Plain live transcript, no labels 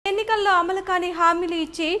ఎన్నికల్లో అమలు కాని హామీలు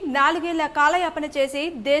ఇచ్చి 4 ఏళ్ల కాలయాపన చేసి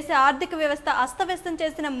దేశ ఆర్థిక వ్యవస్థ అస్తవ్యస్తం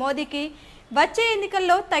చేసిన మోదీకి వచ్చే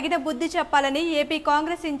ఎన్నికల్లో తగిన బుద్ధి చెప్పాలని AP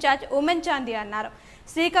Congress incharge women Chandy అన్నారు.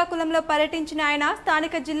 శ్రీకాకుళంలో పర్యటించిన ఆయన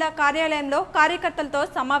స్థానిక జిల్లా కార్యాలయంలో కార్యకర్తలతో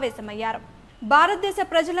సమావేశమయ్యారు. భారతదేశ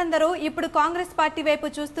ప్రజలందరూ ఇప్పుడు కాంగ్రెస్ పార్టీ వైపు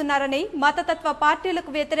చూస్తున్నారని, మతతత్వ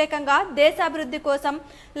పార్టీలకు వ్యతిరేకంగా దేశాభివృద్ధి కోసం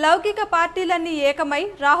లౌకిక పార్టీలన్నీ ఏకమై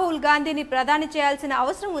రాహుల్ గాంధీని ప్రధాని చేయాల్సిన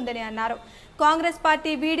అవసరం ఉందని అన్నారు. కాంగ్రెస్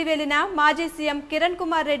పార్టీ వీడి వెళ్లిన మాజీ సీఎం కిరణ్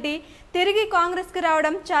కుమార్ రెడ్డి తిరిగి కాంగ్రెస్ కు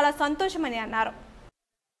రావడం చాలా సంతోషమని అన్నారు.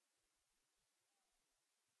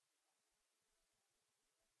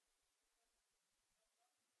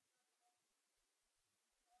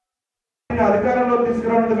 అధికారంలో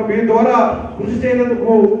తీసుకురావడానికి మీ ద్వారా కృషి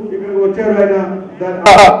చేయనందుకు ఇక్కడికి వచ్చారు ఆయన.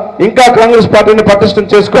 ఇంకా కాంగ్రెస్ పార్టీని పటిష్టం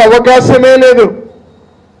చేసుకో అవకాశమే లేదు.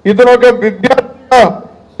 ఇతను ఒక విద్యార్థిగా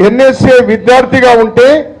ఎన్ఎస్ఏ విద్యార్థిగా ఉంటే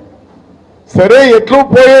సరే ఎట్లు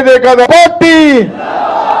పోయేదే కదా. పార్టీ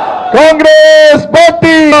కాంగ్రెస్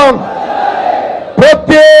పార్టీ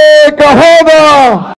ప్రత్యేక హోదా